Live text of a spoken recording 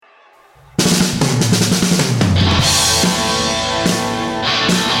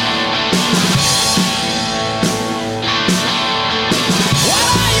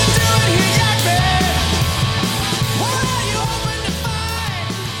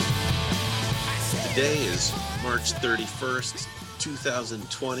Today is March 31st,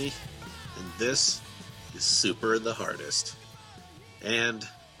 2020, and this is Super the Hardest. And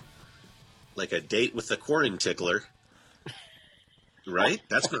like a date with the corning tickler, right?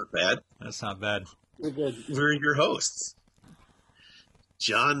 That's not bad. That's not bad. We're good. We're your hosts,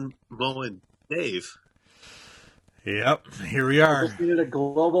 John, Mo, and Dave. Yep, here we are. We just needed a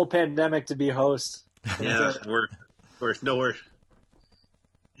global pandemic to be host. Yeah, we're nowhere.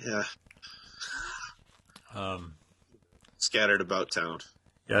 Yeah, scattered about town.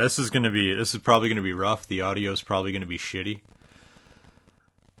 Yeah, this is probably gonna be rough. The audio is probably gonna be shitty.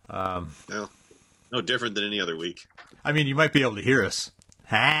 No different than any other week. I mean, you might be able to hear us.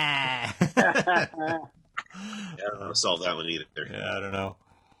 Ha! Yeah, I don't solve that one either. Yeah, I don't know.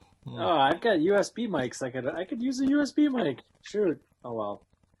 Oh, I've got USB mics. I could use a USB mic. Shoot. Oh well.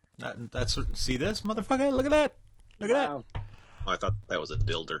 See this, motherfucker? Look at that. Look at that. Wow. Oh, I thought that was a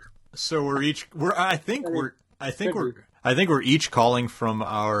builder. So I think we're each calling from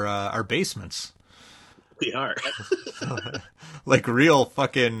our basements. We are. Like real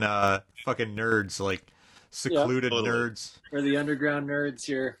fucking nerds, like secluded nerds. We're the underground nerds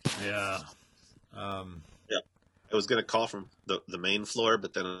here. Yeah. I was going to call from the main floor,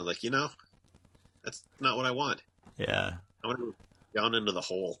 but then I was like, that's not what I want. Yeah. I want to go down into the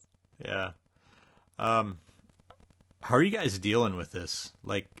hole. Yeah. How are you guys dealing with this?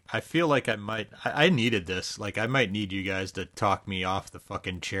 Like, I feel like I needed this. Like, I might need you guys to talk me off the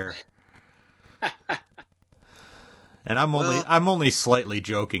fucking chair. And I'm only slightly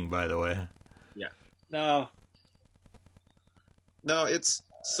joking, by the way. Yeah. No, it's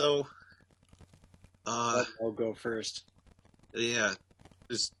so. I'll go first. Yeah,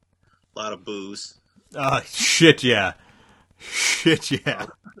 there's a lot of booze. Shit, yeah. Shit, yeah.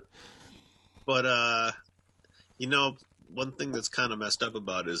 But one thing that's kind of messed up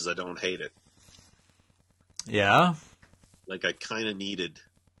about it is I don't hate it. Yeah. Like I kind of needed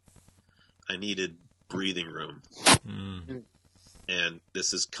breathing room, and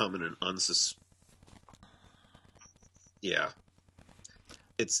this is coming in Yeah,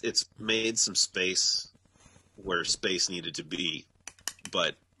 it's made some space where space needed to be,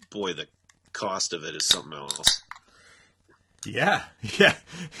 but boy, the cost of it is something else. Yeah,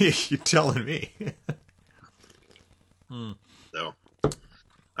 you're telling me. So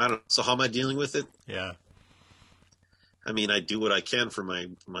I don't. So how am I dealing with it? Yeah. I mean, I do what I can for my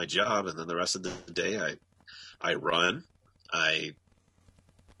job, and then the rest of the day, I run, I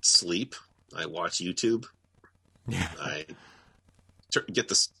sleep, I watch YouTube, Yeah. I get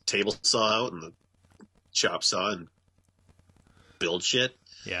the table saw out and the chop saw and build shit.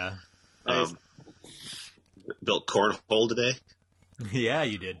 Yeah. Built cornhole today Yeah,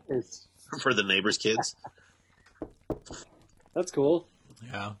 you did. for the neighbors' kids. That's cool.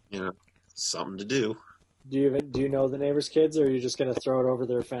 Yeah. Something to do. Do you know the neighbors' kids, or are you just gonna throw it over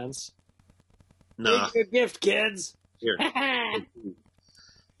their fence? Nah, Take your gift, kids. here. Play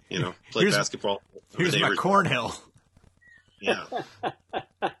Here's- basketball. Here's my cornhill. Yeah.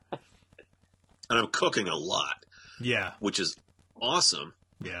 And I'm cooking a lot, Yeah. which is awesome.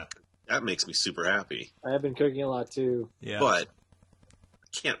 Yeah. That makes me super happy. I have been cooking a lot too. Yeah. But I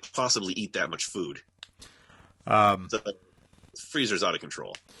can't possibly eat that much food. The freezer's out of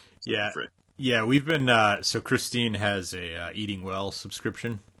control. Yeah. Yeah, we've been so Christine has a Eating Well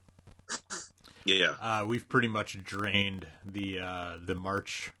subscription. Yeah. We've pretty much drained the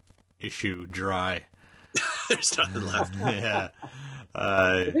March issue dry. There's nothing left. Yeah.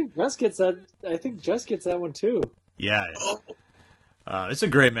 I think Jess gets that. I think Jess gets that one too. Yeah. Oh, It's a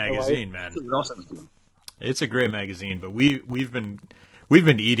great magazine, man. It's a great magazine, but we've been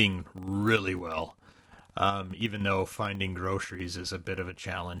eating really well. Even though finding groceries is a bit of a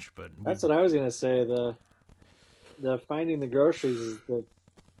challenge, but That's what I was gonna say. The finding the groceries is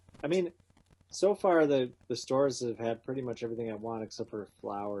I mean, so far the stores have had pretty much everything I want except for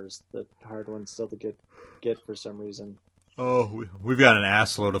flowers. The hard ones still to get for some reason. Oh, we've got an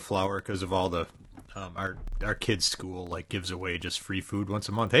assload of flour because of all the our kids' school like gives away just free food once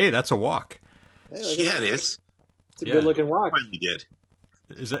a month. Hey, that's a walk. Hey, look at yeah, that. it is. It's a good looking walk. Finally did.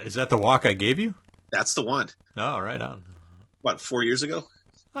 Is that the walk I gave you? That's the one. No, right on. What, 4 years ago?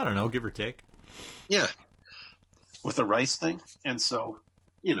 I don't know, give or take. Yeah. With the rice thing. And so,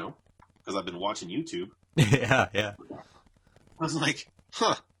 because I've been watching YouTube, Yeah. I was like,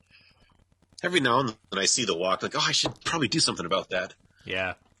 every now and then I see the walk, like, I should probably do something about that.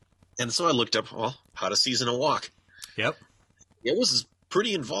 Yeah. And so I looked up, how to season a walk. Yep. It was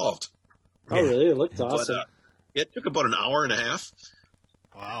pretty involved. Oh, really? It looked But, awesome. it took about an hour and a half.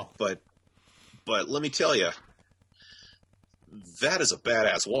 Wow. But let me tell you, that is a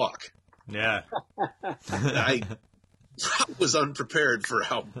badass walk. Yeah. I was unprepared for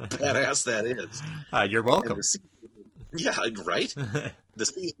how badass that is. You're welcome. Yeah, right? The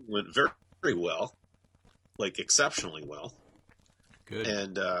season went very, very well, like exceptionally well. Good.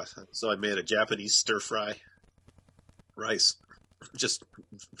 And so I made a Japanese stir-fry rice, just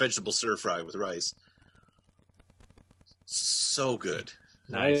vegetable stir-fry with rice. So good.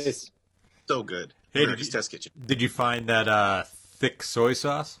 Nice. So good. Hey, America's Test Kitchen. Did you find that thick soy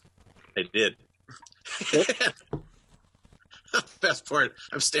sauce? I did. Best part,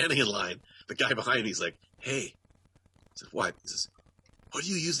 I'm standing in line. The guy behind me's like, "Hey," I said, "What?" He says, "What do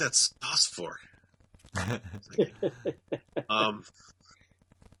you use that sauce for?" Like,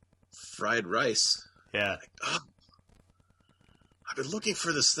 fried rice. Yeah. Like, oh, I've been looking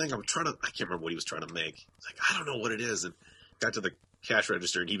for this thing. I can't remember what he was trying to make. He's like, I don't know what it is. And got to the cash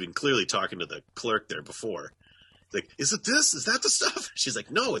register, and he'd been clearly talking to the clerk there before. Like, is it this? Is that the stuff? She's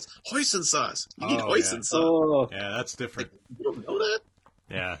like, no, it's hoisin sauce. You need hoisin sauce. Oh. Yeah, that's different. Like, you don't know that?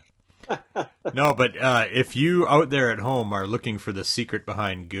 Yeah. No, but if you out there at home are looking for the secret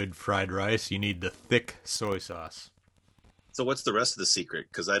behind good fried rice, you need the thick soy sauce. So what's the rest of the secret?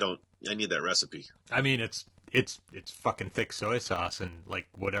 Because I need that recipe. I mean, it's fucking thick soy sauce and like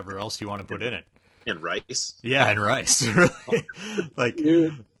whatever else you want to put in it. And rice? Yeah, and rice. Really. Like,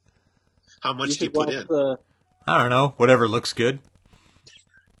 how much do you put in? I don't know. Whatever looks good.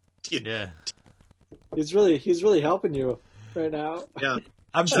 Yeah. He's really helping you right now. Yeah.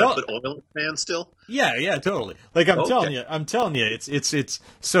 I'm put oil in the pan still? Yeah, totally. Like I'm telling you, it's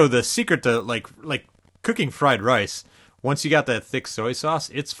so the secret to like cooking fried rice, once you got that thick soy sauce,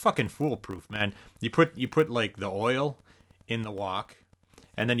 it's fucking foolproof, man. You put like the oil in the wok,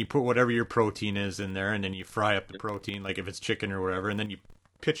 and then you put whatever your protein is in there, and then you fry up the protein, like if it's chicken or whatever, and then you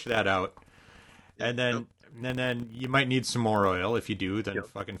pitch that out. And then you might need some more oil. If you do, then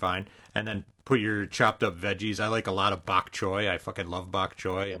fucking fine. And then put your chopped up veggies. I like a lot of bok choy. I fucking love bok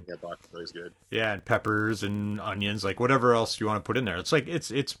choy. Yeah, bok choy is good. Yeah, and peppers and onions, like whatever else you want to put in there. It's like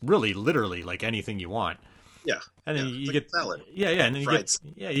it's really literally like anything you want. Yeah. And then you get salad. Yeah, and then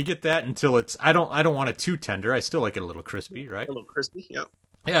you get that until it's I don't want it too tender. I still like it a little crispy, right? A little crispy, yeah.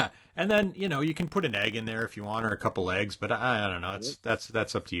 Yeah, and then you can put an egg in there if you want, or a couple eggs, but I don't know.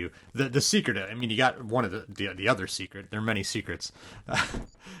 That's up to you. The secret, I mean, you got one of the other secret. There are many secrets,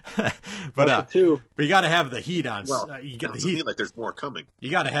 but you got to have the heat on. Well, you got the heat. Like there's more coming. You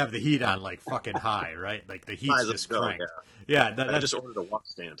got to have the heat on like fucking high, right? Like the heat's just cranked. Yeah, I just ordered a wok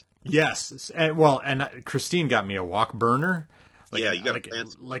stand. Yes, and Christine got me a wok burner. Like, yeah, you got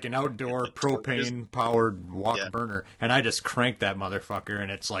like an outdoor propane powered wok burner, and I just cranked that motherfucker, and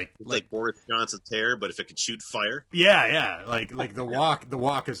it's like Boris Johnson's hair, but if it could shoot fire. Yeah, like the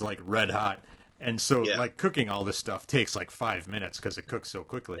wok is like red hot, and so like cooking all this stuff takes like 5 minutes because it cooks so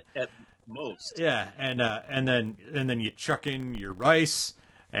quickly. At most. Yeah, and then you chuck in your rice.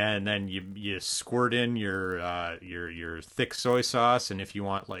 And then you squirt in your thick soy sauce, and if you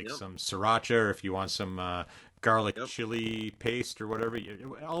want like some sriracha, or if you want some garlic chili paste or whatever,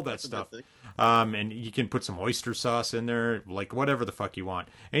 all that stuff. And you can put some oyster sauce in there, like whatever the fuck you want,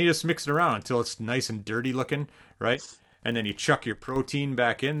 and you just mix it around until it's nice and dirty looking, right? And then you chuck your protein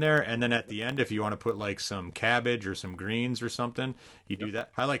back in there, and then at the end, if you want to put like some cabbage or some greens or something, you do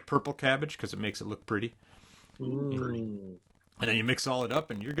that. I like purple cabbage because it makes it look pretty. And then you mix all it up,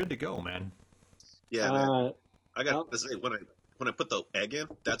 and you're good to go, man. Yeah, man. I got to say, when I put the egg in,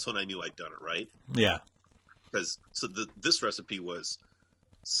 that's when I knew I'd done it right. Yeah. Because this recipe was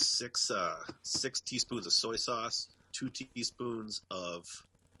six teaspoons of soy sauce, 2 teaspoons of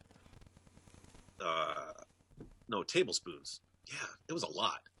tablespoons. Yeah, it was a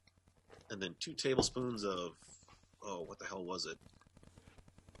lot. And then 2 tablespoons of what the hell was it?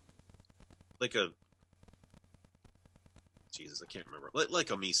 Jesus, I can't remember. Like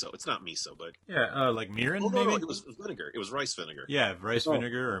a miso. It's not miso, but like mirin. No, it was vinegar. It was rice vinegar. Yeah, rice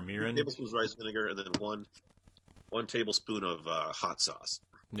vinegar or mirin. 2 tablespoons rice vinegar, and then one tablespoon of hot sauce.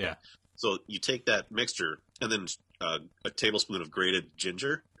 Yeah. So you take that mixture, and then a tablespoon of grated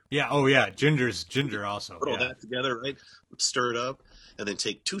ginger. Yeah. Oh, yeah. Ginger also. Put all that together, right? Stir it up, and then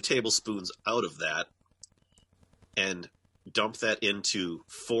take 2 tablespoons out of that, and dump that into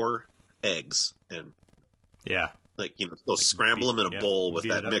 4 eggs, and scramble them in a bowl with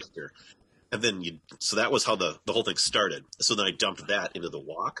that mixture. And then so that was how the whole thing started. So then I dumped that into the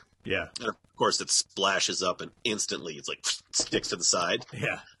wok. Yeah. And of course it splashes up and instantly it's like sticks to the side.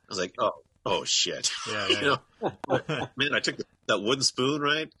 Yeah. I was like, oh shit. Yeah. Man, I took that wooden spoon,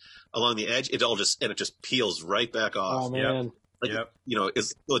 right, along the edge. It just peels right back off. Oh man.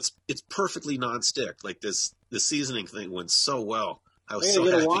 It's perfectly non-stick. Like this seasoning thing went so well. I was I so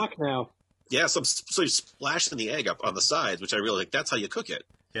gotta get happy. a wok now. Yeah, so you're splashing the egg up on the sides, which I really like. That's how you cook it.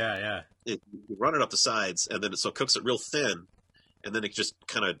 Yeah. You run it up the sides, and then it cooks it real thin, and then it just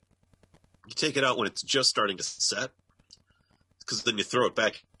kind of, you take it out when it's just starting to set, because then you throw it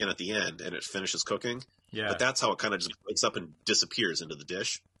back in at the end, and it finishes cooking. Yeah. But that's how it kind of just breaks up and disappears into the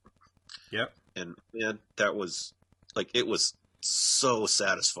dish. Yep. And man, that was it was so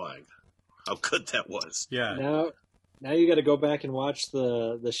satisfying how good that was. Yeah. Now you got to go back and watch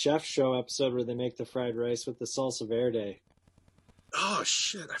the chef show episode where they make the fried rice with the salsa verde. Oh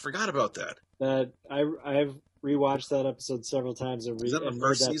shit, I forgot about that. That I've rewatched that episode several times and Is that the made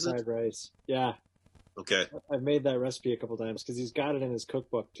first that season? fried rice. Yeah, Okay. I've made that recipe a couple times because he's got it in his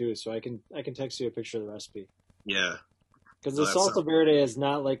cookbook too. So I can text you a picture of the recipe. Yeah. Because No, the that salsa sounds- verde is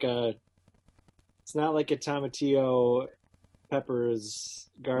not like a tomatillo, peppers,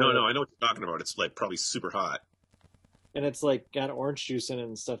 garlic. No, I know what you're talking about. It's like probably super hot. And it's like got orange juice in it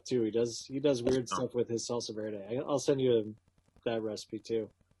and stuff too. He does weird stuff with his salsa verde. I'll send you that recipe too.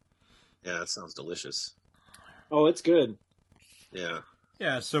 Yeah, that sounds delicious. Oh, it's good. Yeah.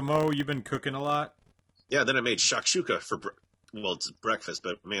 Yeah. So Mo, you've been cooking a lot. Yeah, then I made shakshuka for it's breakfast,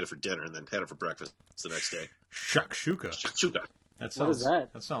 but I made it for dinner and then had it for breakfast the next day. Shakshuka. Shakshuka. That sounds, What is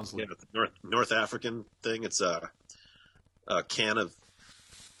that? That sounds Yeah, like North African thing. It's a can of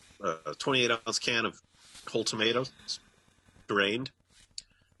a 28-ounce can of whole tomatoes, drained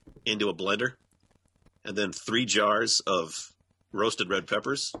into a blender, and then 3 jars of roasted red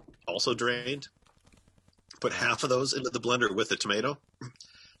peppers, also drained. Put half of those into the blender with the tomato,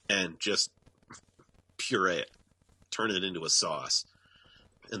 and just puree it. Turn it into a sauce,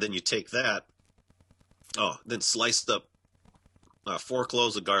 and then you take that. Oh, then sliced up 4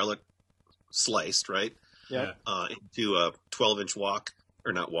 cloves of garlic, sliced right. Yeah. Into a 12-inch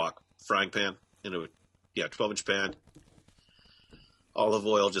frying pan, into a 12-inch pan. Olive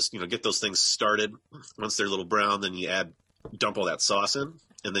oil, just get those things started. Once they're a little brown, then you dump all that sauce in,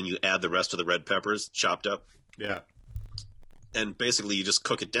 and then you add the rest of the red peppers chopped up. yeah. And basically you just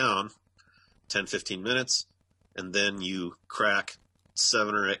cook it down 10-15 minutes, and then you crack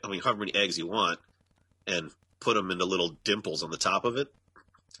 7 or 8, however many eggs you want, and put them into little dimples on the top of it,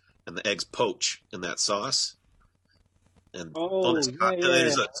 and the eggs poach in that sauce. And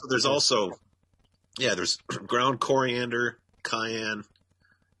there's also there's ground coriander, cayenne,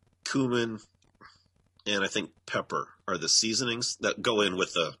 cumin, and I think pepper are the seasonings that go in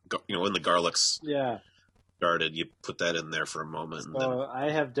with the when the garlic's started. You put that in there for a moment. And then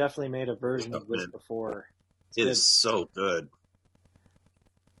I have definitely made a version of this before. It is so good.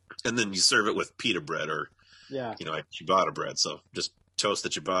 And then you serve it with pita bread or ciabatta bread. So just toast the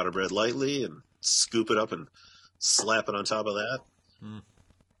ciabatta bread lightly and scoop it up and slap it on top of that. Mm.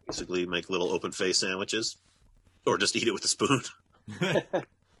 Basically make little open face sandwiches, or just eat it with a spoon.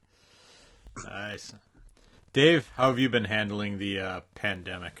 Nice. Dave, how have you been handling the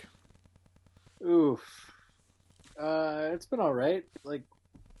pandemic? Oof. It's been all right.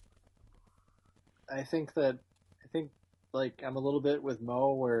 I think I'm a little bit with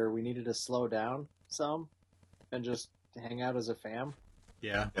Mo where we needed to slow down some and just hang out as a fam.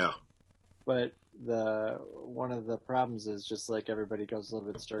 Yeah. Yeah. But one of the problems is just everybody goes a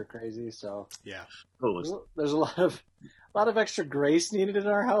little bit stir crazy. So Yeah. there's a lot of extra grace needed in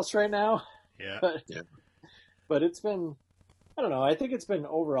our house right now. Yeah. But it's been, I don't know. I think it's been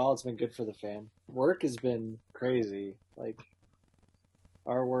good for the fam. Work has been crazy.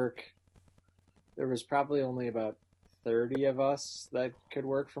 Our work, there was probably only about 30 of us that could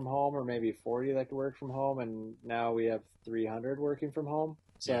work from home, or maybe 40 that could work from home, and now we have 300 working from home.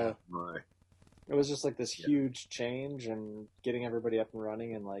 So it was just this huge change and getting everybody up and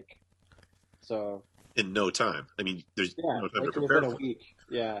running, and so in no time. There's no time to prepare within a week.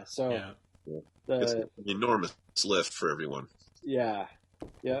 Yeah. So it's an enormous lift for everyone. Yeah,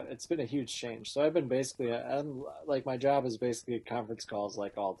 it's been a huge change. So I've been basically, my job is basically conference calls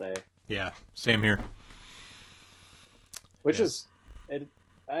all day. Yeah, same here. Which is,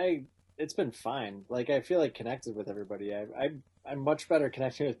 it's been fine. I feel connected with everybody. I'm much better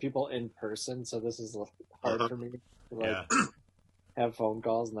connecting with people in person. So this is hard for me to have phone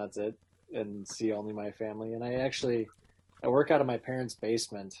calls and that's it, and see only my family. And I work out of my parents'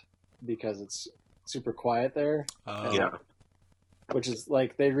 basement because it's super quiet there. Which is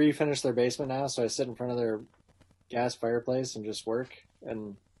they refinished their basement now, so I sit in front of their gas fireplace and just work.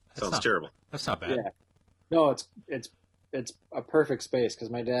 And sounds terrible. That's not bad. Yeah, no, it's a perfect space because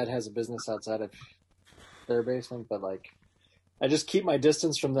my dad has a business outside of their basement, but I just keep my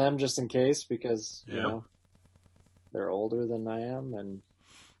distance from them just in case because they're older than I am, and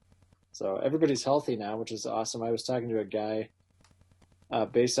so everybody's healthy now, which is awesome. I was talking to a guy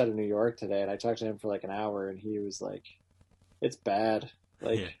based out of New York today, and I talked to him for like an hour, and he was like, "It's bad."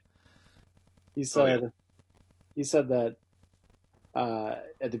 Like Yeah. he said, that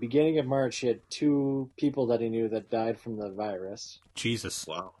at the beginning of March, he had 2 people that he knew that died from the virus. Jesus.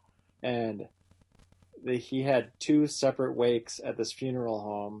 Wow. And he had 2 separate wakes at this funeral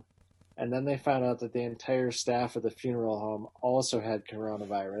home. And then they found out that the entire staff of the funeral home also had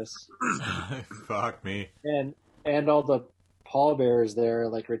coronavirus. Fuck me. And all the pallbearers there,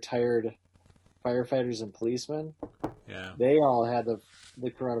 like retired firefighters and policemen, Yeah. they all had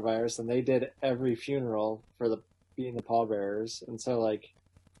the coronavirus, and they did every funeral for being the pallbearers. And so, like,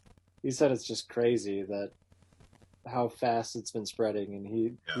 he said it's just crazy that how fast it's been spreading. And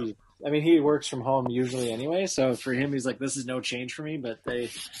he works from home usually anyway, so for him, he's like, this is no change for me. But when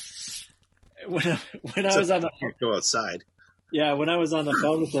I was on the go outside. Yeah, when I was on the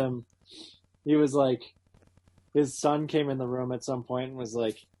phone with him, he was like, his son came in the room at some point and was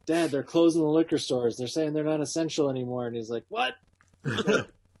like, "Dad, they're closing the liquor stores. They're saying they're not essential anymore." And he's like, "What?"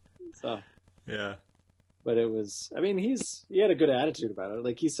 So yeah. But it was, I mean, he had a good attitude about it.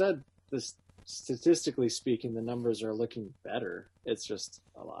 Like he said, this statistically speaking, the numbers are looking better. It's just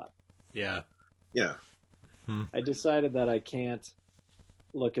a lot. Yeah. Yeah. I decided that I can't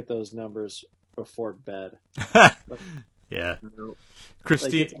look at those numbers before bed. Yeah.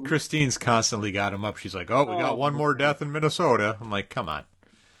 Christine's constantly got him up. She's like, "Oh, we got one more death in Minnesota." I'm like, "Come on."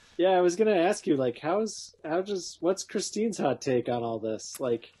 Yeah, I was gonna ask you, like, what's Christine's hot take on all this?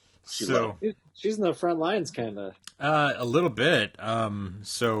 Like, she's in the front lines, kind of. A little bit.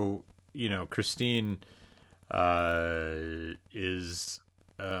 So Christine is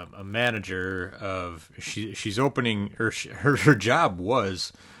a manager of. She's opening, or her job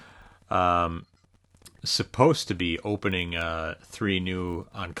was supposed to be opening 3 new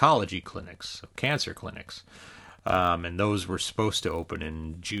oncology clinics, so cancer clinics, and those were supposed to open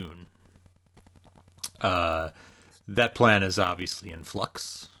in June. That plan is obviously in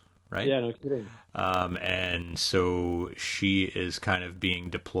flux, right? Yeah, no kidding. And so she is kind of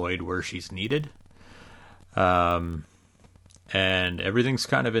being deployed where she's needed, and everything's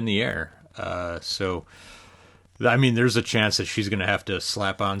kind of in the air. So, I mean, there's a chance that she's going to have to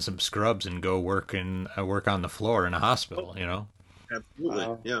slap on some scrubs and go work on the floor in a hospital.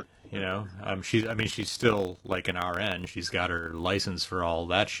 Absolutely, yeah. She's still like an RN. She's got her license for all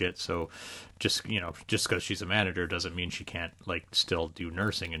that shit. So, just because she's a manager doesn't mean she can't like still do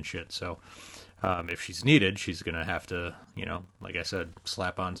nursing and shit. So, if she's needed, she's gonna have to, like I said,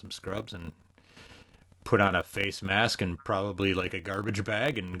 slap on some scrubs and put on a face mask and probably like a garbage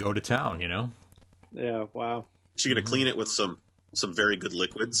bag and go to town. Yeah. Wow. She's gonna clean it with some very good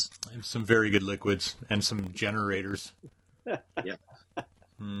liquids. Some very good liquids and some generators. Yeah.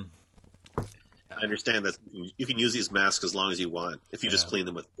 I understand that you can use these masks as long as you want if you just clean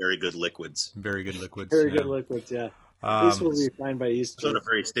them with very good liquids. Very good liquids. Very good liquids, yeah. This will be fine by Easter. That's what a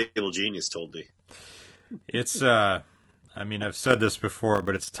very stable genius told me. It's, I've said this before,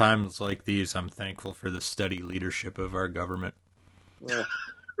 but it's times like these I'm thankful for the steady leadership of our government. Yeah.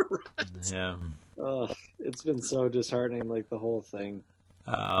 Right. Yeah. It's been so disheartening, like the whole thing.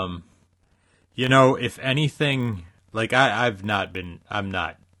 If anything, like I'm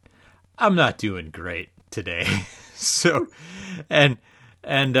not doing great today. So, and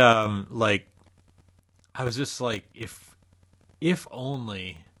like, I was just like, if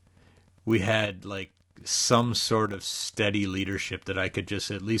only we had like some sort of steady leadership that I could just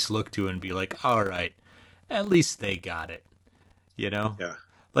at least look to and be like, all right, at least they got it, Yeah.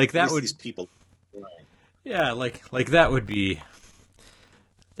 Like that would, these people. yeah, like that would be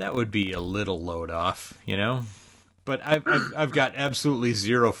a little load off, But I've got absolutely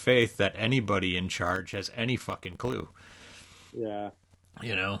zero faith that anybody in charge has any fucking clue. Yeah.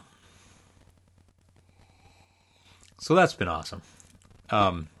 So that's been awesome.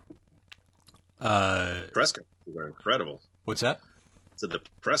 Press conferences are incredible. What's that? So the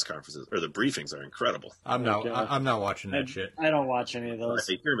press conferences or the briefings are incredible. I'm not watching that shit. I don't watch any of those.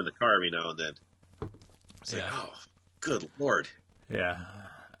 I hear him in the car every now and then. It's like, oh, good Lord. Yeah.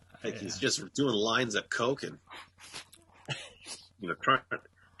 Like he's just doing lines of coke and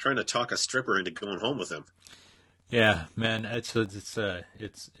trying to talk a stripper into going home with him. Yeah, man, it's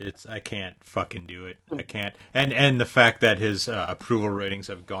I can't fucking do it. I can't. And the fact that his approval ratings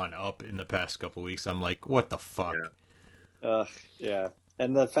have gone up in the past couple of weeks, I'm like, what the fuck? Yeah.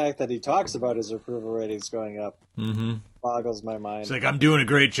 And the fact that he talks about his approval ratings going up boggles my mind. It's like, I'm doing a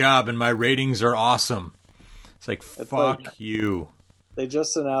great job and my ratings are awesome. It's like, fuck you. They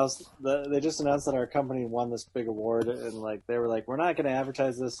just announced that our company won this big award, and like they were like, we're not going to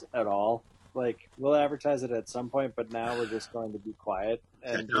advertise this at all. like we'll advertise it at some point, but now we're just going to be quiet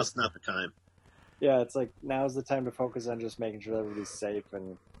and now's not the time. Yeah, it's like now's the time to focus on just making sure that everybody's safe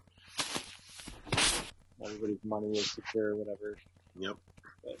and everybody's money is secure, or whatever. Yep.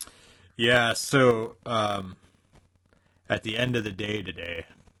 But, yeah. So at the end of the day today,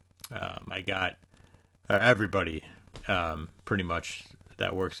 I got everybody pretty much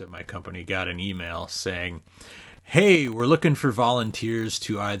that works at my company got an email saying, hey, we're looking for volunteers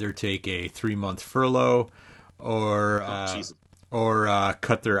to either take a 3-month furlough or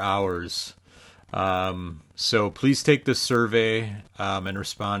cut their hours. So please take this survey and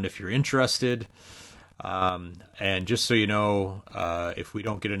respond if you're interested. And just so you know, if we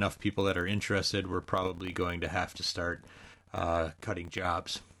don't get enough people that are interested, we're probably going to have to start cutting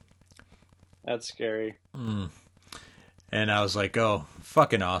jobs. That's scary. And I was like, oh,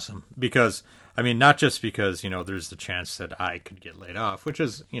 fucking awesome. Because, I mean, not just because, there's the chance that I could get laid off, which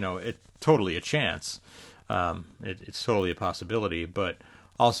is, it's totally a chance. It's totally a possibility. But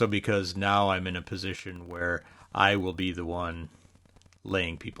also because now I'm in a position where I will be the one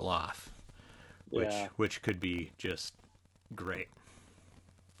laying people off. Which could be just great.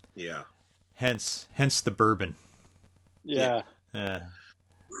 Yeah. Hence the bourbon. Yeah. That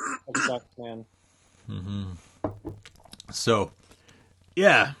sucks, man. Mm-hmm. So,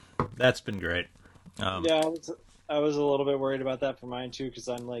 yeah, that's been great. Yeah, I was a little bit worried about that for mine too, because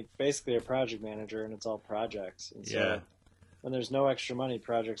I'm like basically a project manager, and it's all projects. And so when there's no extra money,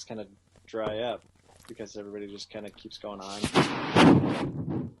 projects kind of dry up because everybody just kind of keeps going on.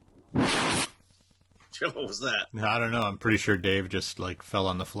 What was that? I don't know. I'm pretty sure Dave just fell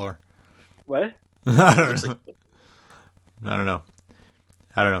on the floor. What? I don't know.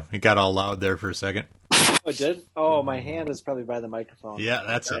 It got all loud there for a second. Oh, it did? Oh, my hand is probably by the microphone. Yeah,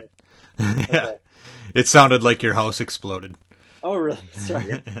 that's it. Okay. Yeah. It sounded like your house exploded. Oh, really?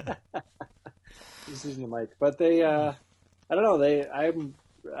 Sorry. Just using the mic. But they, I don't know.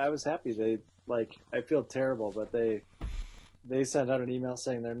 I was happy. They, I feel terrible, but they sent out an email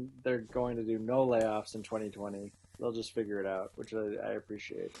saying they're going to do no layoffs in 2020. They'll just figure it out, which I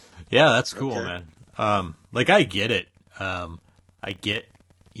appreciate. Yeah, that's cool, man. I get it. I get,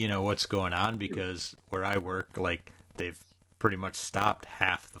 what's going on because where I work, they've pretty much stopped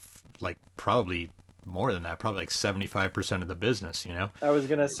half probably more than that, probably 75% of the business, I was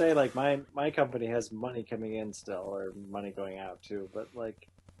going to say, my company has money coming in still, or money going out too, but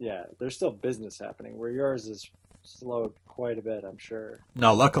yeah, there's still business happening, where yours is slowed quite a bit, I'm sure.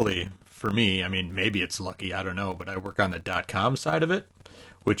 Now, luckily for me, I mean, maybe it's lucky, I don't know, but I work on the .com side of it,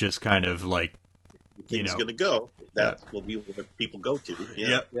 which is kind of things going to go. That will be what people go to.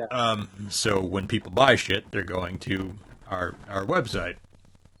 Yeah. Yep. So when people buy shit, they're going to our website.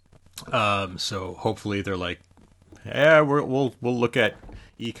 So hopefully they're like, yeah, we'll look at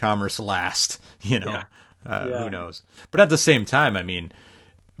e-commerce last. Who knows? But at the same time, I mean,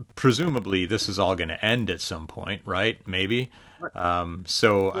 presumably this is all going to end at some point, right? Maybe.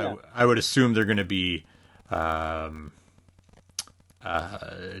 So I would assume they're going to be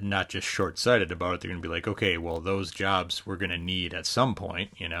not just short-sighted about it. They're going to be like, okay, well, those jobs we're going to need at some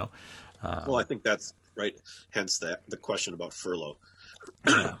point, Well, I think that's right. Hence the question about furlough.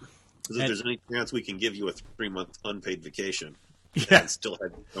 If there's any chance we can give you a 3-month unpaid vacation, and still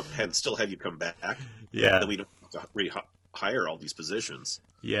have you come back, then we don't have to rehire all these positions.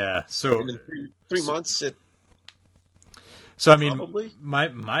 Yeah. So in 3 months, So I mean, probably. I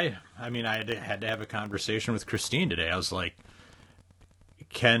had to have a conversation with Christine today. I was like,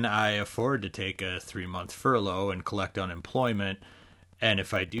 can I afford to take a 3-month furlough and collect unemployment? And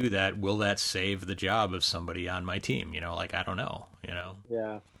if I do that, will that save the job of somebody on my team? I don't know.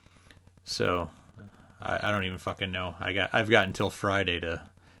 Yeah. So I don't even fucking know. I've got until Friday to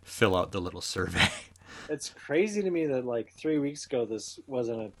fill out the little survey. It's crazy to me that 3 weeks ago this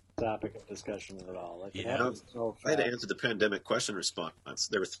wasn't a topic of discussion at all. It happened so fast. I had to answer the pandemic question response.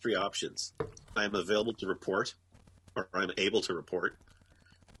 There were 3 options: I'm available to report, or I'm able to report.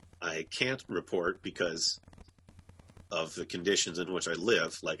 I can't report because of the conditions in which I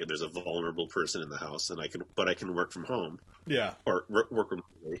live. Like there's a vulnerable person in the house, and I can work from home. Yeah. Or work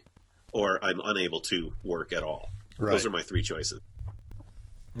remotely, or I'm unable to work at all. Right. Those are my 3 choices.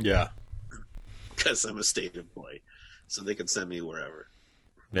 Yeah. Because I'm a state employee, so they can send me wherever.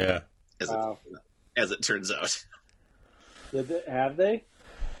 Yeah. As it turns out. Have they?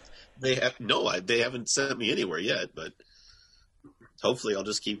 They have they haven't sent me anywhere yet, but hopefully I'll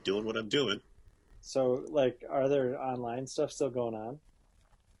just keep doing what I'm doing. So, are there online stuff still going on?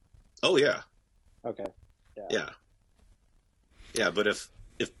 Oh yeah. Okay. Yeah, but if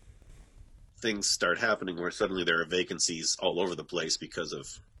things start happening where suddenly there are vacancies all over the place because of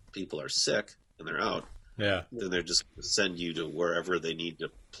people are sick and they're out, Yeah. then they're just going to send you to wherever they need to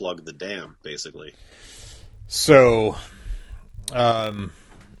plug the dam, basically. So,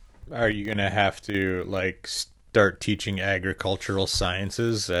 are you going to have to like start teaching agricultural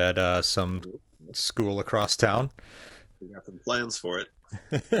sciences at some school across town? We got some plans for it.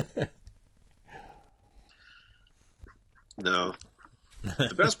 No.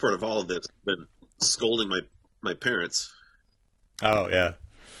 The best part of all of this has been scolding my parents. Oh, yeah.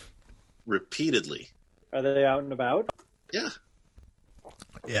 Repeatedly. Are they out and about? Yeah.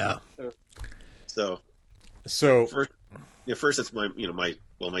 Yeah. So first it's my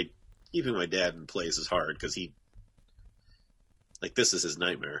keeping my dad in place is hard because this is his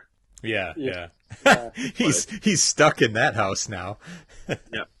nightmare. Yeah. Yeah. He's stuck in that house now.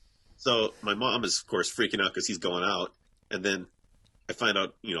 Yeah. So my mom is of course freaking out because he's going out, and then I find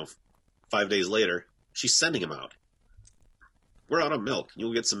out 5 days later she's sending him out. We're out of milk.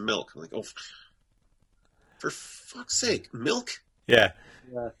 You'll get some milk. I'm like, oh, for fuck's sake, milk? Yeah.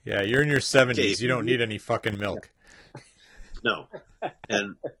 You're in your 70s. Okay. You don't need any fucking milk. No.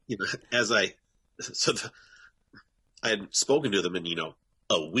 And I had spoken to them in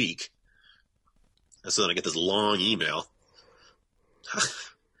a week, and so then I get this long email.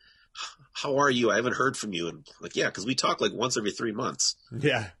 How are you? I haven't heard from you. And like, yeah, because we talk like once every 3 months.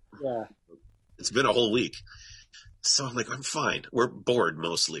 Yeah. It's been a whole week. So I'm like, I'm fine. We're bored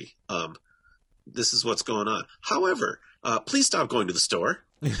mostly. This is what's going on. However, please stop going to the store.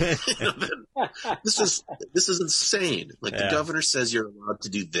 This is insane. Like the governor says you're allowed to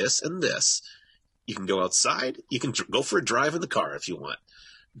do this and this. You can go outside. You can go for a drive in the car if you want,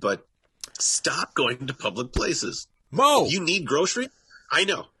 but stop going to public places. Mo, you need groceries. I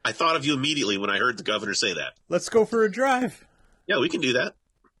know. I thought of you immediately when I heard the governor say that. Let's go for a drive. Yeah, we can do that.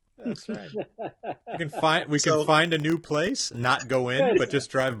 That's right. We can find a new place, not go in, but just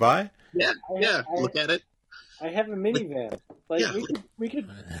drive by. Yeah, look at it. I have a minivan. Like yeah, we could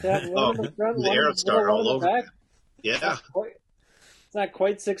have one in the front, the one Arab Star all over. Back. Yeah, it's not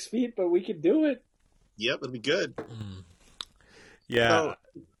quite 6 feet, but we could do it. Yep, it'd be good. Yeah. So,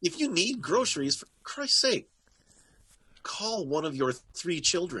 if you need groceries, for Christ's sake, call one of your 3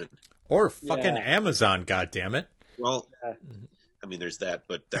 children. Or fucking Amazon, goddammit. Well, I mean, there's that,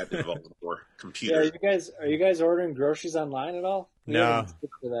 but that involves more computer. Yeah, are you guys ordering groceries online at all? We haven't stick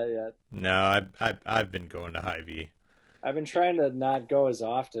to that yet. No, I've been going to Hy-Vee. I've been trying to not go as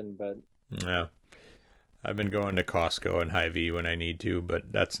often, but no, I've been going to Costco and Hy-Vee when I need to,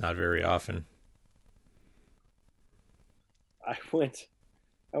 but that's not very often. I went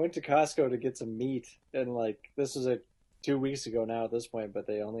to Costco to get some meat, and this was 2 weeks ago now at this point, but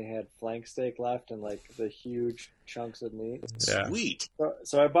they only had flank steak left and the huge chunks of meat. Yeah. Sweet.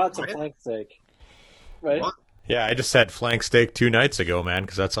 So I bought some flank steak. Right? What? Yeah, I just had flank steak 2 nights ago, man,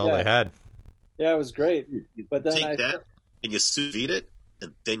 because that's all they had. Yeah, it was great. But then take that and you sous vide it,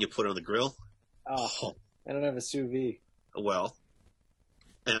 and then you put it on the grill. Oh, I don't have a sous vide. Well,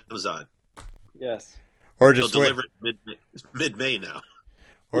 Amazon. Yes. Or just they'll deliver it mid-May now.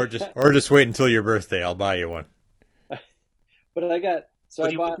 Or just wait until your birthday. I'll buy you one. But I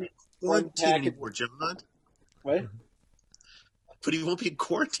bought one package. Anymore, John. What? But he won't be in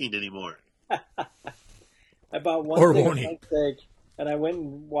quarantine anymore. I bought one flank steak, and I went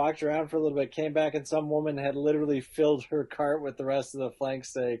and walked around for a little bit, came back, and some woman had literally filled her cart with the rest of the flank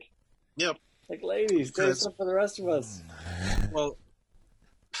steak. Yep. Like, ladies, save some for the rest of us. Well,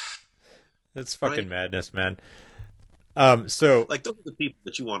 it's fucking madness, man. So those are the people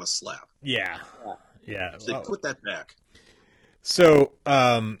that you want to slap. Yeah. So put that back. So,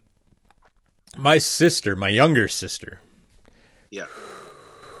 my younger sister,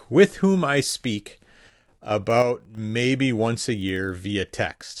 with whom I speak about maybe once a year via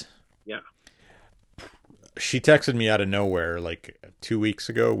text. Yeah. She texted me out of nowhere 2 weeks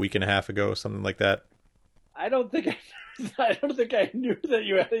ago, week and a half ago, something like that. I don't think I knew that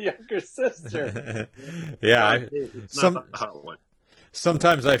you had a younger sister. Yeah.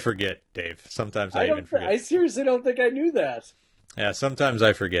 Sometimes I forget, Dave. Sometimes I even forget. I seriously don't think I knew that. Yeah, sometimes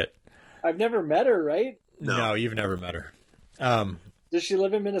I forget. I've never met her, right? No, you've never met her. Does she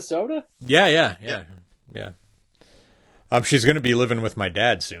live in Minnesota? Yeah. She's going to be living with my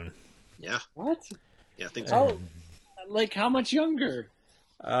dad soon. Yeah. What? Yeah, I think so. How much younger?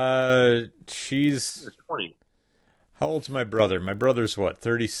 She's 20. How old's my brother? My brother's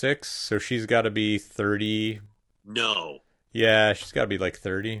 36, so she's got to be 30. No. Yeah, she's got to be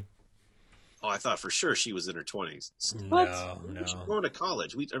 30. Oh, I thought for sure she was in her 20s. What? No. She's going to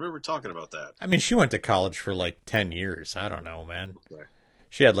college. I remember talking about that. I mean, she went to college for 10 years. I don't know, man. Okay.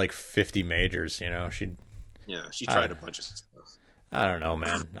 She had 50 majors, Yeah, she tried a bunch of stuff. I don't know,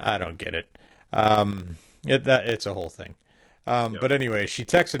 man. I don't get it. It's a whole thing. Yep. But anyway, she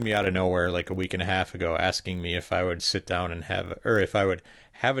texted me out of nowhere like a week and a half ago, asking me if I would sit down and if I would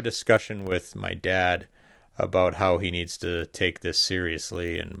have a discussion with my dad about how he needs to take this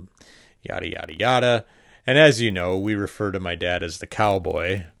seriously and yada yada yada. And as you know, we refer to my dad as the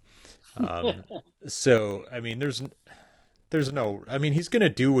cowboy. Um, so I mean, there's no. I mean, he's gonna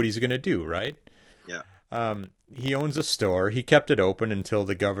do what he's gonna do, right? Yeah. He owns a store. He kept it open until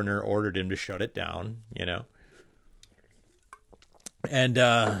the governor ordered him to shut it down. You know.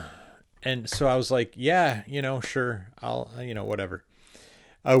 And so I was like, yeah, sure, I'll, whatever.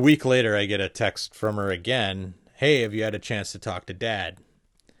 A week later, I get a text from her again. Hey, have you had a chance to talk to Dad?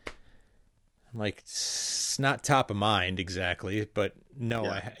 I'm like, it's not top of mind exactly, but no,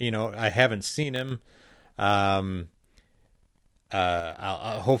 Yeah. I haven't seen him. Um,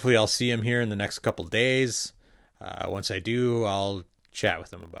 hopefully I'll see him here in the next couple days. Once I do, I'll chat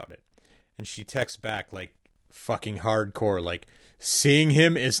with him about it. And she texts back like fucking hardcore, like seeing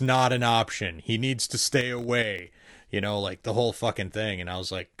him is not an option. He needs to stay away. Like the whole fucking thing. And I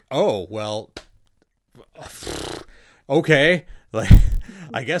was like, oh well, okay. Like,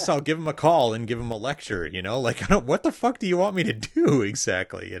 I guess I'll give him a call and give him a lecture. Like what the fuck do you want me to do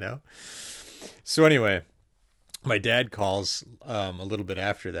exactly? So anyway, my dad calls a little bit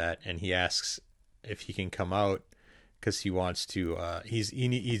after that, and he asks if he can come out because he wants to.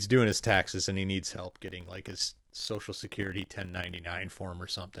 He's doing his taxes and he needs help getting like his Social Security 1099 form or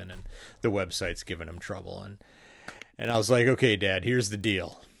something, and the website's giving him trouble. And I was like, okay, Dad, here's the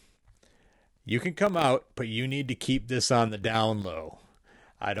deal. You can come out, but you need to keep this on the down low.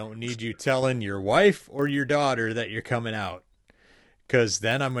 I don't need you telling your wife or your daughter that you're coming out, because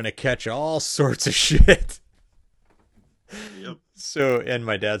then I'm going to catch all sorts of shit. Yep. So, and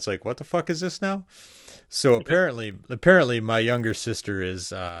my dad's like, what the fuck is this now? So apparently my younger sister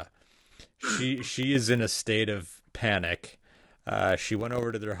is, she is in a state of panic. She went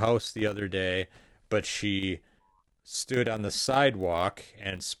over to their house the other day, but she stood on the sidewalk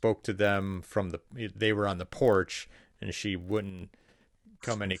and spoke to them they were on the porch, and she wouldn't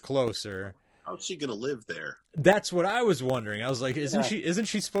come any closer. How's she gonna live there? That's what I was wondering. I was like, isn't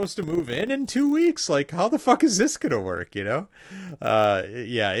she supposed to move in 2 weeks? Like, how the fuck is this gonna work? Yeah,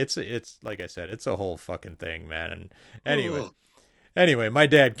 it's like I said, it's a whole fucking thing, man. And anyway, my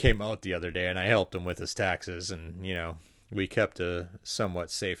dad came out the other day, and I helped him with his taxes, and we kept a somewhat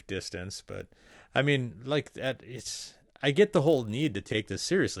safe distance. But I mean, like that, I get the whole need to take this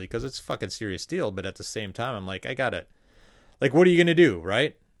seriously because it's a fucking serious deal. But at the same time, I'm like, I got it. Like, what are you gonna do,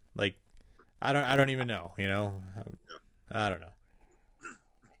 right? Like, I don't even know. I don't know.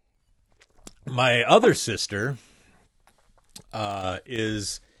 My other sister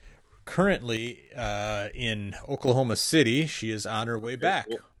is currently in Oklahoma City. She is on her way back.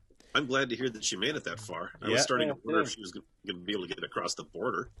 Well, I'm glad to hear that she made it that far. I was starting to wonder if she was going to be able to get across the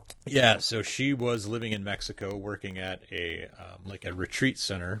border. Yeah, so she was living in Mexico, working at a like a retreat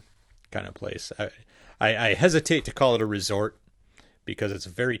center kind of place. I hesitate to call it a resort because it's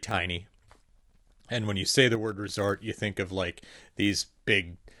very tiny. And when you say the word resort, you think of like these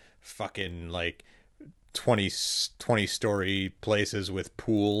big fucking like 20-story places with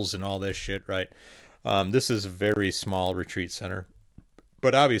pools and all this shit, right? This is a very small retreat center.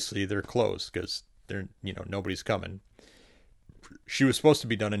 But obviously they're closed because they're, nobody's coming. She was supposed to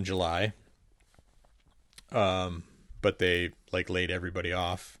be done in July. But they like laid everybody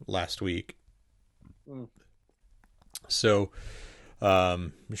off last week. Mm. So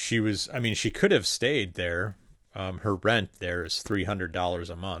she could have stayed there. Her rent there is $300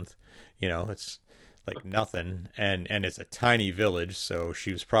 a month. It's like nothing. And it's a tiny village. So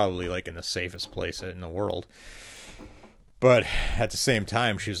she was probably like in the safest place in the world. But at the same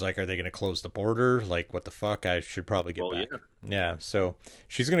time, she was like, are they going to close the border? Like, what the fuck? I should probably get back. Yeah. So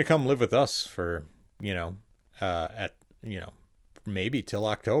she's going to come live with us for, maybe till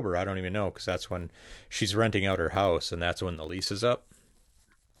October. I don't even know, because that's when she's renting out her house, and that's when the lease is up.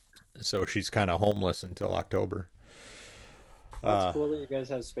 So she's kind of homeless until October. That's cool that you guys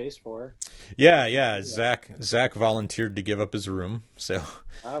have space for her. Yeah. Zach volunteered to give up his room, so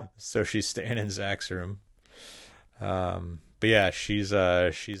she's staying in Zach's room. But yeah, she's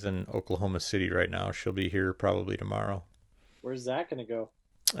in Oklahoma City right now. She'll be here probably tomorrow. Where's Zach gonna go?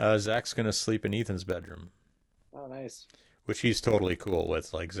 Zach's gonna sleep in Ethan's bedroom. Oh, nice. Which he's totally cool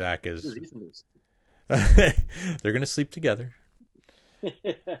with. Like, Zach is. They're gonna sleep together.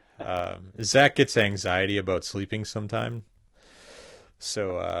 Zach gets anxiety about sleeping sometime.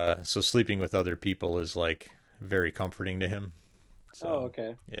 So sleeping with other people is like very comforting to him. So, oh,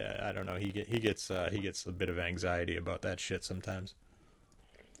 okay. Yeah, I don't know. He gets a bit of anxiety about that shit sometimes.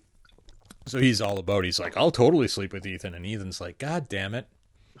 So he's all about. He's like, I'll totally sleep with Ethan, and Ethan's like, God damn it.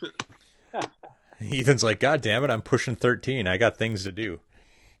 Ethan's like, God damn it, I'm pushing 13. I got things to do.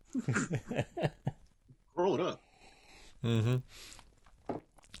 Roll it up. Mm-hmm.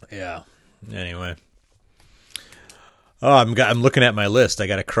 Yeah. Anyway. Oh, I'm looking at my list. I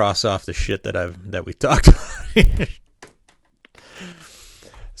got to cross off the shit that we talked about.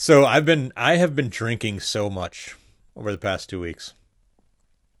 So I have been drinking so much over the past 2 weeks.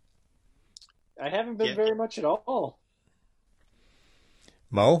 I haven't been very much at all.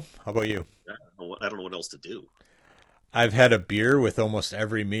 Mo, how about you? I don't know what else to do. I've had a beer with almost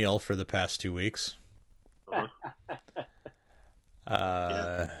every meal for the past 2 weeks. Yeah.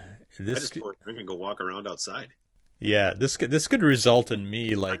 I just pour a drink and go walk around outside. Yeah, this could result in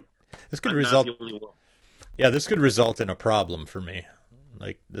me like this could result. Yeah, this could result in a problem for me.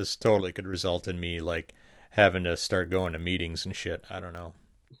 Like this totally could result in me like having to start going to meetings and shit. I don't know.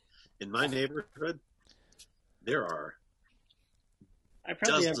 In my neighborhood, there are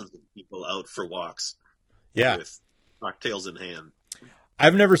dozens of people out for walks. Yeah, with cocktails in hand.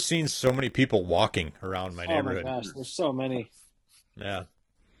 I've never seen so many people walking around my neighborhood. Oh my gosh, there's so many. Yeah.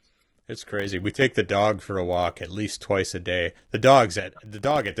 It's crazy. We take the dog for a walk at least twice a day. The dog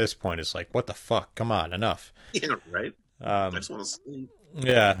at this point is like, what the fuck? Come on, enough. Yeah, right. I just want to sleep.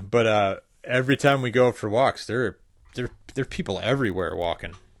 Yeah, but every time we go for walks, there are people everywhere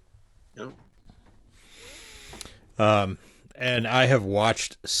walking. Yep. And I have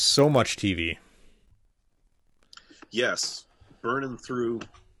watched so much TV. Yes, burning through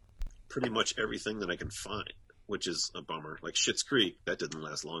pretty much everything that I can find, which is a bummer. Like Schitt's Creek, that didn't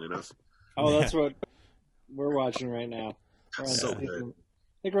last long enough. Oh, that's what we're watching right now. So good. I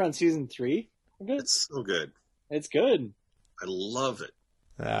think we're on season 3. It's so good. It's good. I love it.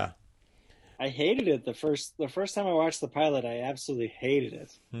 Yeah. I hated it the first time I watched the pilot. I absolutely hated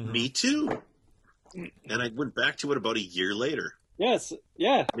it. Mm-hmm. Me too. And I went back to it about a year later. Yes,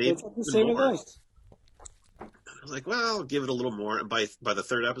 yeah, it's like the same with us. I was like, well, I'll give it a little more. And by the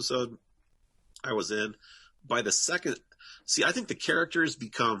third episode, I was in. By the second, I think the characters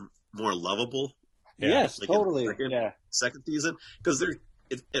become more lovable. Yeah. Yes, like totally. Second season, because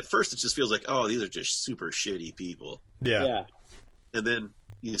at first it just feels like, oh, these are just super shitty people. Yeah. And then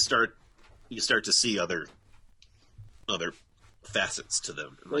you start to see other facets to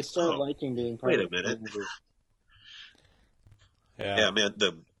them. And they start liking being part of it. Wait a minute. Yeah, man,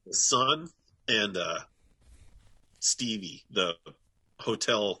 the son and Stevie, the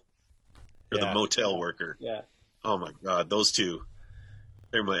hotel or the motel worker. Yeah. Oh my God, those two.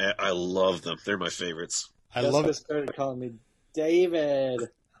 I love them. They're my favorites. Jessica started calling me David.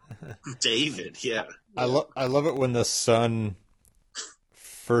 David, yeah. I love it when the son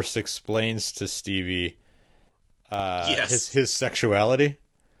first explains to Stevie his sexuality.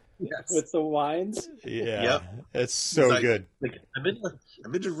 Yes. With the wines. Yeah. Yep. It's so good. Like, I'm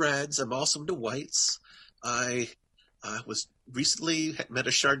into reds. I'm also into whites. I was recently met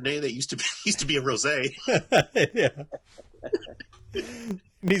a Chardonnay that used to be a rosé. Yeah. And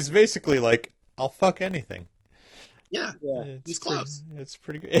he's basically like, I'll fuck anything. Yeah. He's close. It's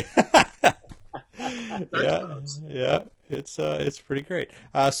pretty good. Yeah. It's pretty great.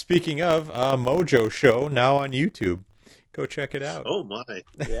 Speaking of Mojo Show, now on YouTube. Go check it out. Oh my.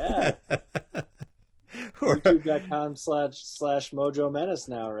 Yeah. YouTube.com/Mojo Menace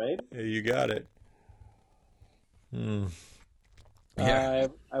now, right? You got it. Yeah.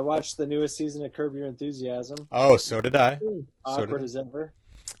 I watched the newest season of Curb Your Enthusiasm. Oh, so did I. Awkward as ever.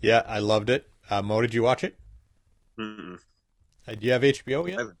 Yeah, I loved it. Mo, did you watch it? Mm-mm. Do you have HBO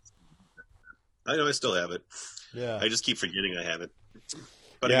yet? I know I still have it. Yeah. I just keep forgetting I have it.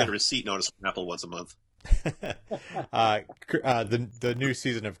 But I get a receipt notice from Apple once a month. The new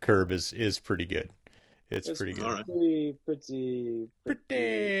season of Curb is pretty good. It's pretty good. Right.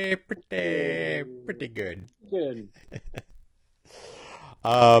 Pretty good. Good.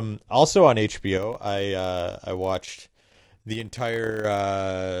 Also on HBO, I watched the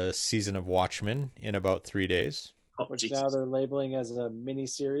entire season of Watchmen in about 3 days. Which now they're labeling as a mini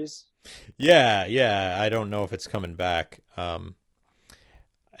series. Yeah. I don't know if it's coming back.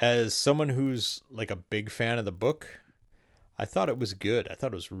 As someone who's like a big fan of the book, I thought it was good. I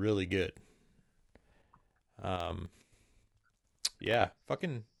thought it was really good. Yeah,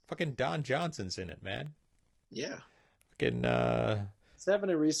 fucking Don Johnson's in it, man. Yeah. Fucking it's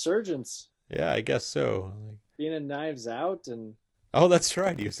having a resurgence. Yeah, I guess so. Being in Knives Out and oh, that's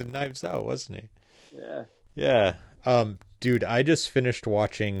right. He was in Knives Out, wasn't he? Yeah. Yeah. Dude, I just finished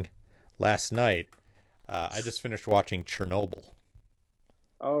watching last night. I just finished watching Chernobyl.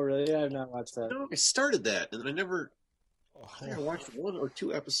 Oh, really? I've not watched that. No, I started that, and I never. I think I watched 1 or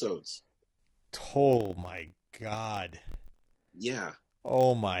 2 episodes. Oh my God. Yeah.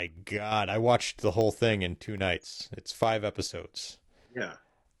 Oh my God. I watched the whole thing in 2 nights. It's 5 episodes. Yeah.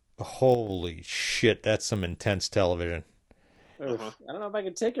 Holy shit, that's some intense television. I don't know if I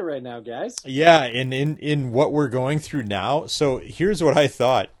can take it right now, guys. Yeah, in what we're going through now. So here's what I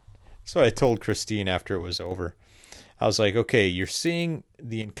thought. So I told Christine after it was over. I was like, okay, you're seeing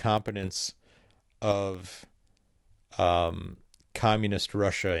the incompetence of communist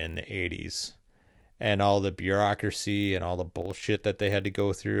Russia in the 80s and all the bureaucracy and all the bullshit that they had to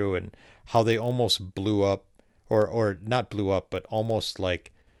go through and how they almost blew up or not blew up, but almost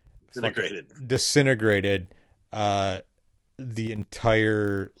like disintegrated the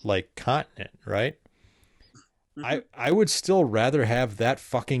entire like continent, right? I would still rather have that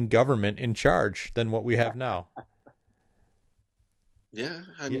fucking government in charge than what we have now. Yeah,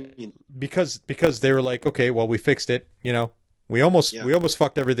 I mean, because they were like, okay, well, we fixed it, we almost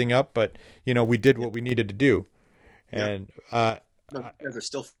fucked everything up, but we did what we needed to do, and they're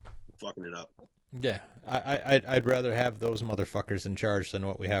still fucking it up. Yeah, I'd rather have those motherfuckers in charge than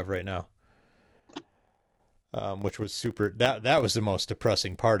what we have right now. Which was super. That was the most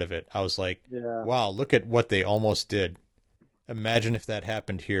depressing part of it. I was like, wow, look at what they almost did. Imagine if that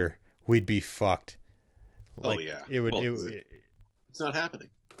happened here, we'd be fucked. Like, oh yeah, it would. It's not happening.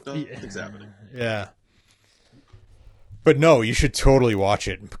 Nothing's happening. Yeah. But no, you should totally watch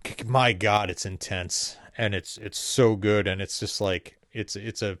it. My God, it's intense and it's so good, and it's just like it's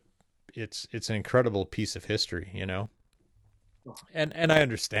an incredible piece of history, And I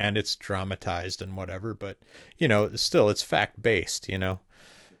understand it's dramatized and whatever, but still it's fact based,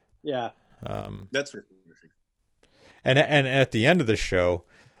 Yeah. That's refreshing. And at the end of the show,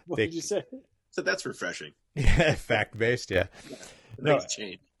 what did you say? So that's refreshing. Yeah, fact based. Yeah. No,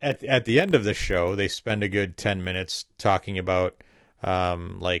 at the end of the show, they spend a good 10 minutes talking about,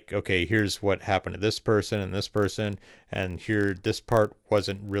 like, okay, here's what happened to this person, and here this part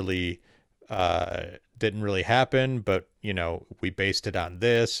wasn't really, didn't really happen, but we based it on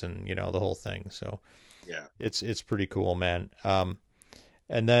this, and the whole thing. So yeah, it's pretty cool, man.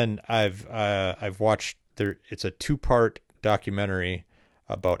 And then I've watched it's a 2-part documentary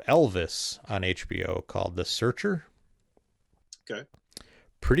about Elvis on HBO called The Searcher. Okay.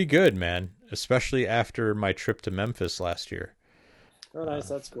 Pretty good, man, especially after my trip to Memphis last year. Oh, nice.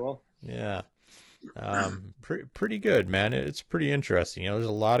 That's cool. Yeah. Pretty good, man. It's pretty interesting. There's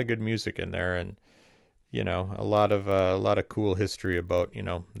a lot of good music in there, and a lot of cool history about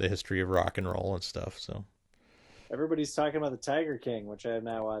the history of rock and roll and stuff. So everybody's talking about the Tiger King, which I have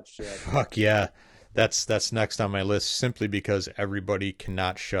not watched yet. Fuck yeah, that's next on my list, simply because everybody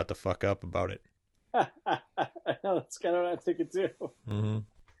cannot shut the fuck up about it. I know, that's kind of what I'm thinking too. Mm-hmm.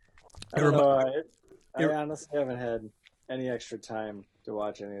 I don't know. I honestly haven't had any extra time to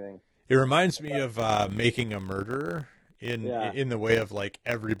watch anything. It reminds me of Making a Murderer in the way of like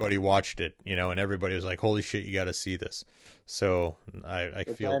everybody watched it, and everybody was like, "Holy shit, you got to see this." So I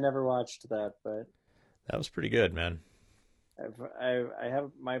feel I never watched that, but that was pretty good, man. I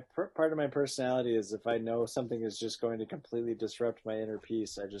have part of my personality is if I know something is just going to completely disrupt my inner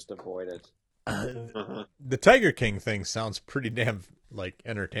peace, I just avoid it. The Tiger King thing sounds pretty damn like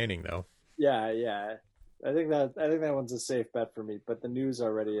entertaining, though. Yeah. I think that one's a safe bet for me. But the news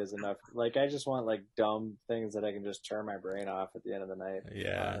already is enough. Like, I just want like dumb things that I can just turn my brain off at the end of the night.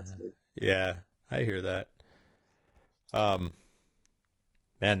 Yeah, honestly. Yeah, I hear that.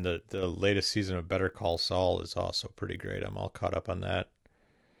 Man, the latest season of Better Call Saul is also pretty great. I'm all caught up on that.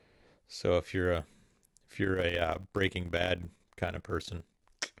 So if you're a Breaking Bad kind of person.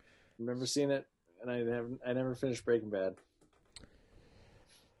 I've never seen it, and I never finished Breaking Bad.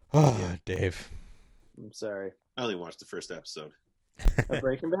 Oh, yeah. Dave. I'm sorry. I only watched the first episode. Of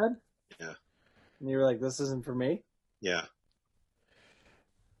Breaking Bad? Yeah. And you were like, this isn't for me? Yeah.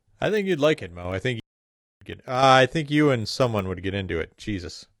 I think you'd like it, Mo. I think you and someone would get into it.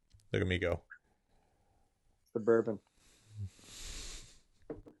 Jesus. Look at me go. The bourbon.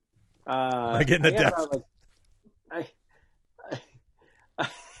 I'm getting a death.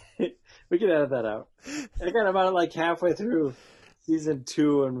 We can edit that out. I got about like halfway through season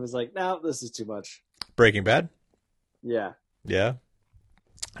 2 and was like, no, this is too much. Breaking Bad? Yeah. Yeah.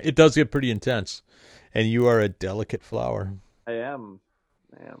 It does get pretty intense. And you are a delicate flower. I am.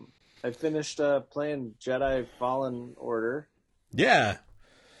 I finished playing Jedi Fallen Order. Yeah.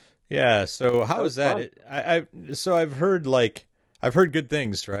 Yeah. So how is that? I've heard good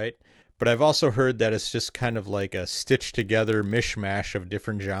things, right? But I've also heard that it's just kind of like a stitched together mishmash of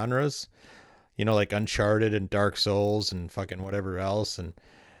different genres. like Uncharted and Dark Souls and fucking whatever else, and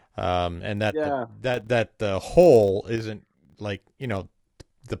that Yeah. that the whole isn't like,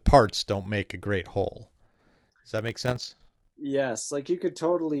 the parts don't make a great whole. Does that make sense? Yes, like you could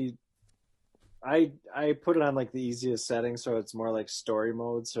totally. I put it on like the easiest setting, so it's more like story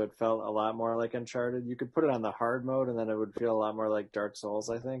mode, so it felt a lot more like Uncharted. You could put it on the hard mode, and then it would feel a lot more like Dark Souls,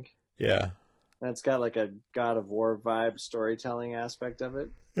 I think. Yeah. And it's got like a God of War vibe storytelling aspect of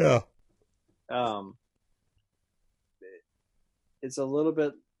it. Yeah. Um, it's a little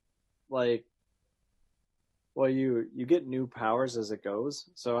bit like, well, you get new powers as it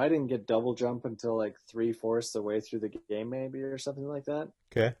goes. So I didn't get double jump until like 3/4 the way through the game, maybe, or something like that.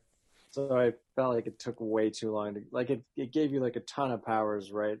 Okay. So I felt like it took way too long to like it gave you like a ton of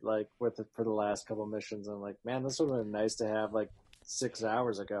powers, right? Like with it for the last couple missions. I'm like, man, this would have been nice to have like 6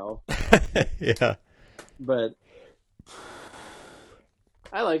 hours ago. Yeah. But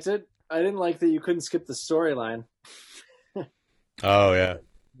I liked it. I didn't like that you couldn't skip the storyline. Oh yeah.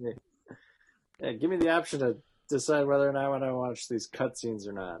 Yeah, give me the option to decide whether or not I want to watch these cutscenes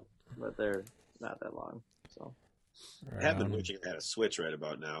or not. But they're not that long. So I have been wishing I had a Switch right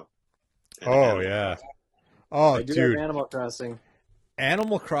about now. Oh yeah. Oh I do dude. have Animal Crossing.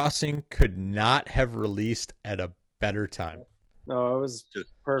 Animal Crossing could not have released at a better time. No, it was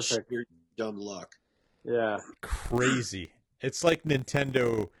just perfect. Your dumb luck. Yeah. Crazy. It's like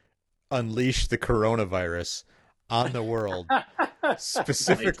Nintendo unleashed the coronavirus on the world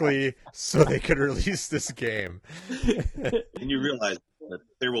specifically so they could release this game. And you realize that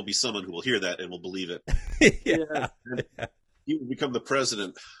there will be someone who will hear that and will believe it. Yeah. You will become the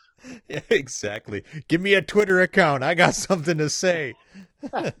president. Yeah, exactly. Give me a Twitter account. I got something to say.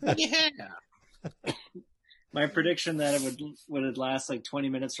 Yeah. My prediction that it would last like 20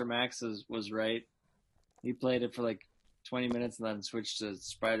 minutes for Max was right. He played it for like 20 minutes and then switched to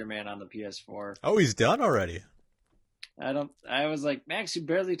Spider-Man on the PS4. Oh, he's done already. I was like, Max, you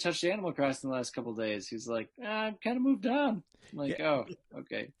barely touched Animal Crossing the last couple of days. He's like, I've kind of moved on. I'm like, yeah. Oh,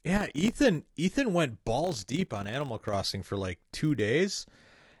 okay. Yeah, Ethan went balls deep on Animal Crossing for like 2 days,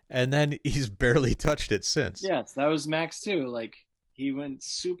 and then he's barely touched it since. Yes, that was Max too. Like, he went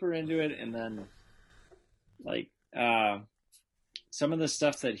super into it, and then like some of the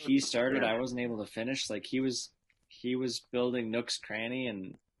stuff that he started, I wasn't able to finish. Like he was building Nook's Cranny,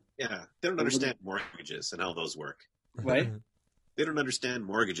 and yeah, they don't understand mortgages and how those work. What? They don't understand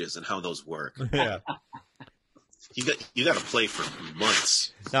mortgages and how those work. Yeah. You got to play for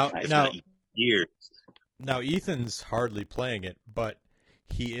months. Now years. Now Ethan's hardly playing it, but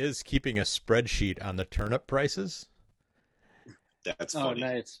he is keeping a spreadsheet on the turnip prices. That's funny. Oh,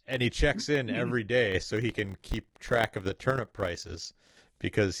 nice. And he checks in every day so he can keep track of the turnip prices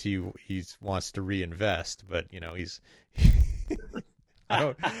because he wants to reinvest, but he's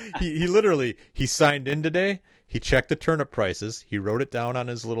he literally signed in today, he checked the turnip prices, he wrote it down on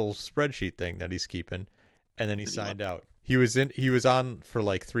his little spreadsheet thing that he's keeping, and then he signed out. He was on for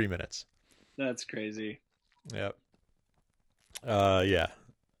like 3 minutes. That's crazy. Yep. Yeah.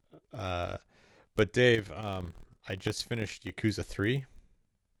 But Dave, I just finished Yakuza 3.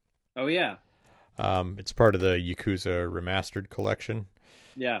 Oh yeah. It's part of the Yakuza Remastered collection.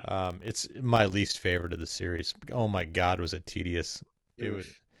 Yeah. It's my least favorite of the series. Oh my God, was it tedious?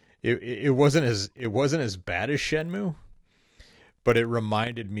 It wasn't as bad as Shenmue, but it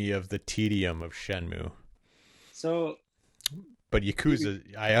reminded me of the tedium of Shenmue. So, but Yakuza,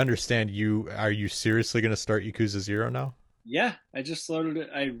 I understand you. Are you seriously going to start Yakuza 0 now? Yeah, I just loaded it.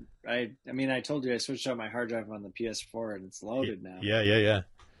 I mean, I told you I switched out my hard drive on the PS4 and it's loaded now. Yeah.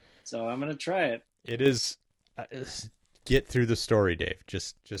 So I'm gonna try it. It is. Get through the story, Dave.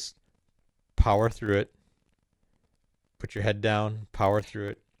 Just power through it. Put your head down. Power through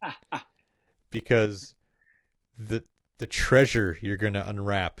it. Because the treasure you're gonna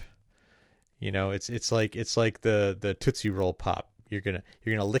unwrap. It's like the Tootsie Roll pop. You're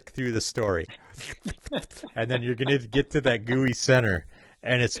gonna lick through the story, and then you're gonna get to that gooey center,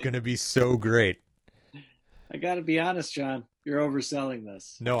 and it's gonna be so great. I gotta be honest, John. You're overselling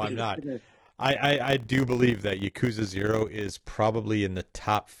this. No, I'm not. I do believe that Yakuza 0 is probably in the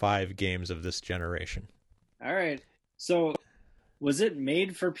top 5 games of this generation. All right. So, was it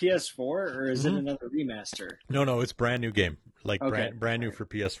made for PS4 or is it another remaster? No, it's brand new game, like okay. brand new for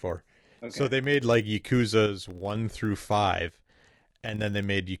PS4. Okay. So they made like Yakuzas 1 through 5, and then they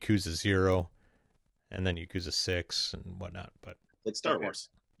made Yakuza 0, and then Yakuza 6 and whatnot. But it's Star Wars.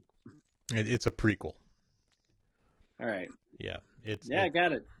 It's a prequel. All right. Yeah. I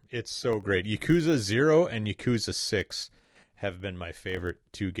got it. It's so great. Yakuza 0 and Yakuza 6 have been my favorite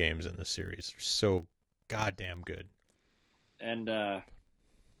 2 games in the series. They're so goddamn good. And I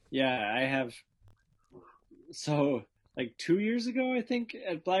have So, like 2 years ago, I think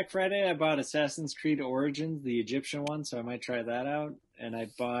at Black Friday, I bought Assassin's Creed Origins, the Egyptian one, so I might try that out. And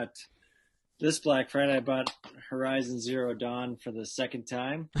this Black Friday, I bought Horizon Zero Dawn for the second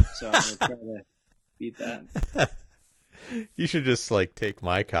time, so I'm gonna try to beat that. You should just like take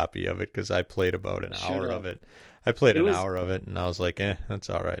my copy of it because I played about an hour of it. I played It an was- hour of it and I was like, that's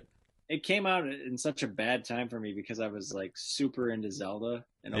all right. It came out in such a bad time for me because I was like super into Zelda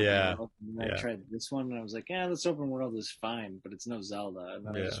and open Yeah, world. And then I yeah. tried this one and I was like, yeah, this open world is fine, but it's no Zelda. And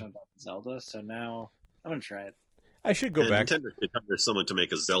then I just went back to Zelda, so now I'm gonna try it. I should go back. Nintendo should hire someone to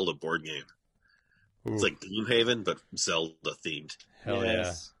make a Zelda board game. Ooh, It's like Gloomhaven, but Zelda themed. hell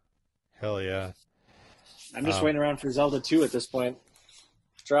Yes. yeah. Hell yeah. I'm just waiting around for Zelda 2 at this point.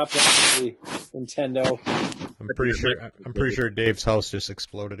 Drop down to the Nintendo. I'm pretty sure Dave's house just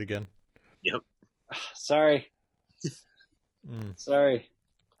exploded again. Yep. Sorry. Sorry.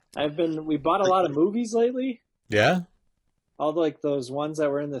 We bought a lot of movies lately. Yeah? All like those ones that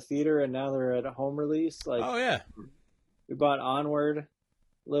were in the theater and now they're at home release. Like Oh yeah. we bought Onward,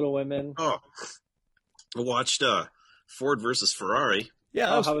 Little Women. Oh, I watched Ford versus Ferrari. Yeah,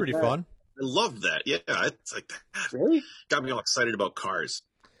 that was how was pretty that? fun. I loved that. Yeah, it's like that Really? got me all excited about cars.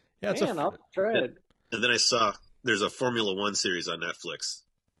 Yeah, it's Man, I'll try it. And then I saw there's a Formula One series on Netflix,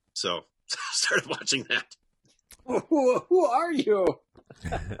 so I started watching that. Who are you?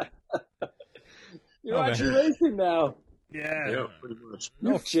 You're watching racing now. Yeah, pretty much.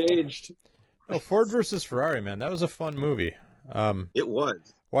 You've changed. No, Ford versus Ferrari, man. That was a fun movie. It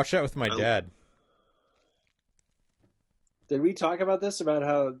was. Watch that with my dad. Did we talk about this? About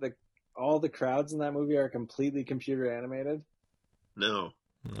how all the crowds in that movie are completely computer animated? No,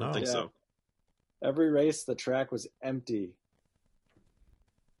 I don't think Yeah. so. Every race, the track was empty.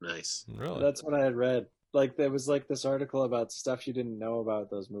 Nice. Really? That's what I had read. Like there was like this article about stuff you didn't know about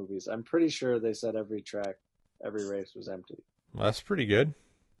those movies. I'm pretty sure they said every race was empty. Well, that's pretty good.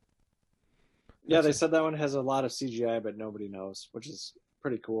 Yeah, they said that one has a lot of CGI, but nobody knows, which is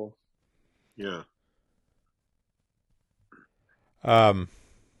pretty cool. Yeah.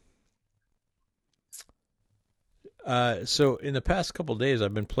 So in the past couple days,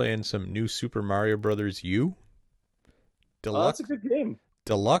 I've been playing some new Super Mario Brothers U Oh, Deluxe. that's a good game.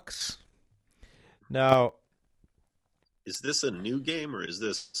 Deluxe. Now, Is this a new game or is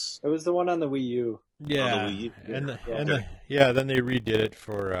this? It was the one on the Wii U. yeah, Wii U. then they redid it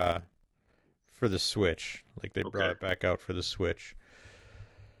for the Switch. Like they brought it back out for the Switch.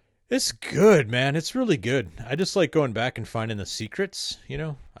 It's good, man. It's really good. I just like going back and finding the secrets.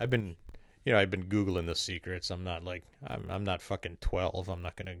 I've been Googling the secrets. I'm not fucking 12. I'm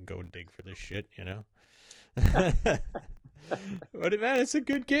not gonna go dig for this shit. But man, it's a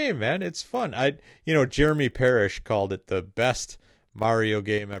good game, man. It's fun. Jeremy Parrish called it the best Mario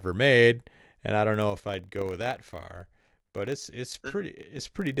game ever made, and I don't know if I'd go that far, but it's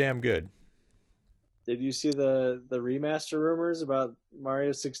pretty damn good. Did you see the remaster rumors about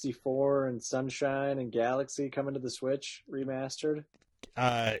Mario 64 and Sunshine and Galaxy coming to the Switch remastered?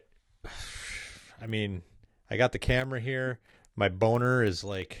 I mean, I got the camera here. My boner is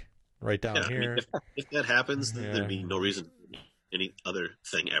like right down here. If that happens, then there'd be no reason for any other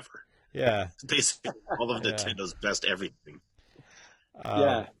thing ever. Yeah. It's basically all of Nintendo's best everything.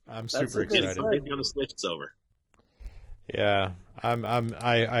 Yeah. I'm super excited. Maybe on the Switch, it's over. Yeah.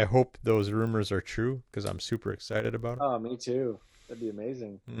 I hope those rumors are true because I'm super excited about it. Oh, me too. That'd be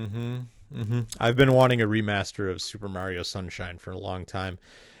amazing. I've been wanting a remaster of Super Mario Sunshine for a long time,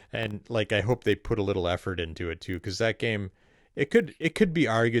 and like I hope they put a little effort into it too, because that game, it could be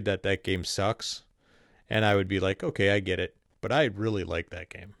argued that game sucks, and I would be like, okay, I get it, but I really like that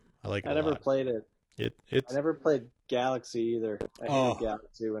game. I like it. I never played it. It's I never played Galaxy either. I hated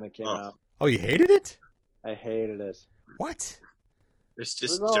Galaxy when it came out. Oh, you hated it? I hated it. What? There's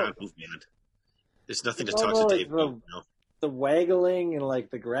just John Movement. There's nothing to talk to Dave about. The waggling and like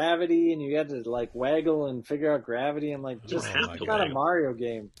the gravity, and you had to like waggle and figure out gravity. And like, just it's not a Mario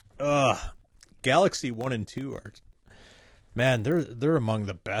game. Galaxy 1 and 2 are, man, they're among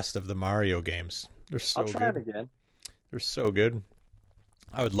the best of the Mario games. They're so good. I'll try it again. They're so good.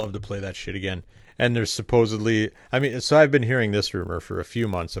 I would love to play that shit again. And there's supposedly, so I've been hearing this rumor for a few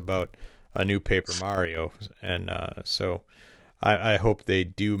months about a new Paper Mario, and so I hope they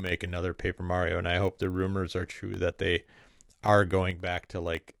do make another Paper Mario, and I hope the rumors are true that they are going back to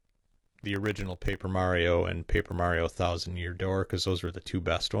like the original Paper Mario and Paper Mario Thousand Year Door, because those were the two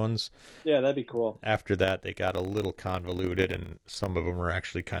best ones. Yeah, that'd be cool. After that, they got a little convoluted, and some of them were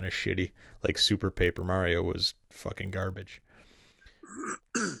actually kind of shitty. Like Super Paper Mario was fucking garbage.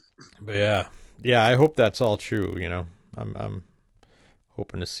 But yeah, I hope that's all true. I'm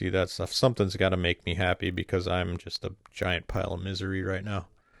hoping to see that stuff. Something's got to make me happy because I'm just a giant pile of misery right now.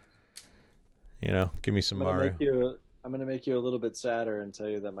 Give me some Mario. I'm gonna make you a little bit sadder and tell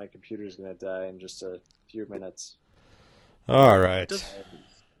you that my computer's gonna die in just a few minutes. All right.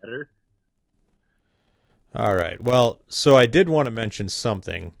 All right. Well, so I did want to mention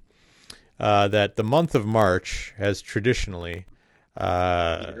something that the month of March has traditionally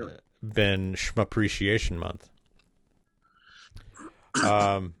been Schmappreciation Month.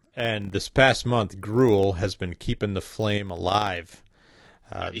 And this past month, Gruel has been keeping the flame alive.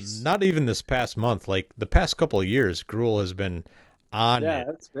 Nice. Not even this past month, like the past couple of years, Gruel has been on it. Yeah,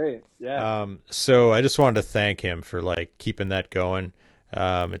 that's great. Yeah. So I just wanted to thank him for keeping that going.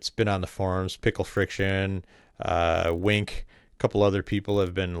 It's been on the forums. Pickle Friction, Wink, a couple other people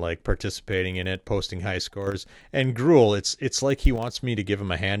have been participating in it, posting high scores. And Gruel, it's like he wants me to give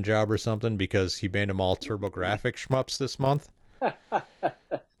him a hand job or something because he made them all TurboGrafx shmups this month.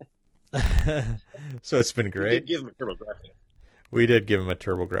 So it's been great. We did give him a TurboGrafx. We did give him a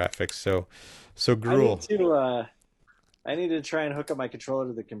TurboGrafx. So Gruel. I need to try and hook up my controller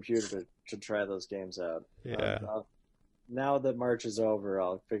to the computer to try those games out. Yeah. Now that March is over,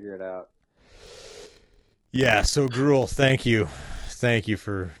 I'll figure it out. Yeah, so Gruel, thank you. Thank you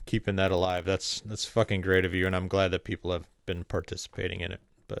for keeping that alive. That's fucking great of you, and I'm glad that people have been participating in it.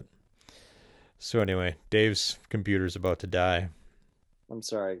 But so anyway, Dave's computer's about to die. I'm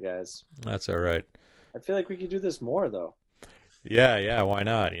sorry, guys. That's all right. I feel like we could do this more, though. Yeah, why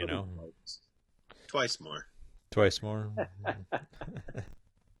not, Twice more. Twice more.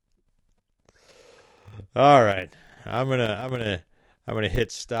 All right. I'm gonna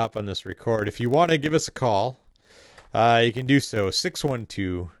hit stop on this record. If you want to give us a call, you can do so.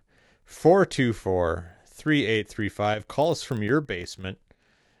 612-424-3835. Call us from your basement.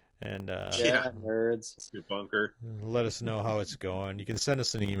 And nerds. Your bunker. Let us know how it's going. You can send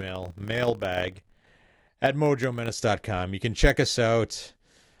us an email, mailbag@mojomenace.com. You can check us out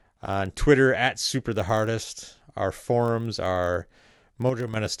on Twitter @SuperTheHardest. Our forums are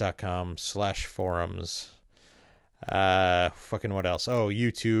mojomenace.com/forums. Fucking what else? Oh,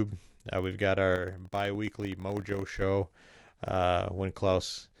 YouTube. We've got our bi-weekly Mojo show when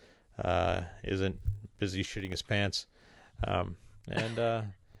Klaus isn't busy shitting his pants. Yeah,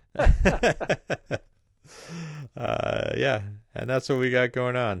 and that's what we got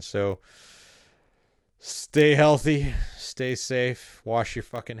going on. So stay healthy, stay safe, wash your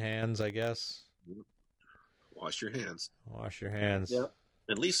fucking hands, I guess. Wash your hands. Wash your hands. Yep.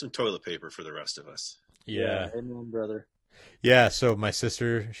 And leave some toilet paper for the rest of us. Yeah. Amen, brother. Yeah, so my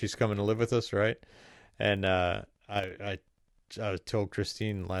sister, she's coming to live with us, right? And I told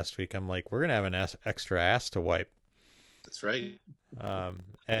Christine last week, I'm like, we're going to have an extra ass to wipe. That's right.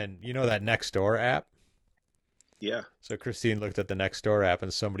 And you know that Nextdoor app? Yeah. So Christine looked at the Nextdoor app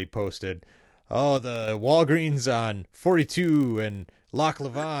and somebody posted, oh, the Walgreens on 42 and Loch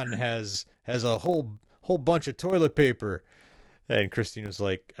Levon has a whole bunch of toilet paper. And Christine was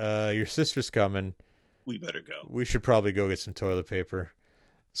like, your sister's coming. We better go. We should probably go get some toilet paper.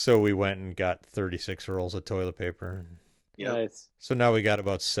 So we went and got 36 rolls of toilet paper. Yeah. Nice. So now we got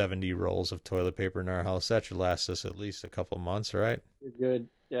about 70 rolls of toilet paper in our house. That should last us at least a couple months, right? You're good.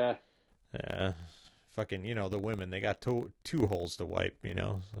 Yeah. Yeah. Fucking, the women, they got two holes to wipe,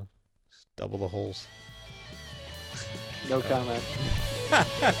 so just double the holes. No comment. All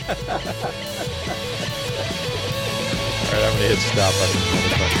right, I'm going to hit stop on this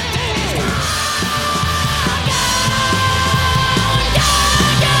motherfucker.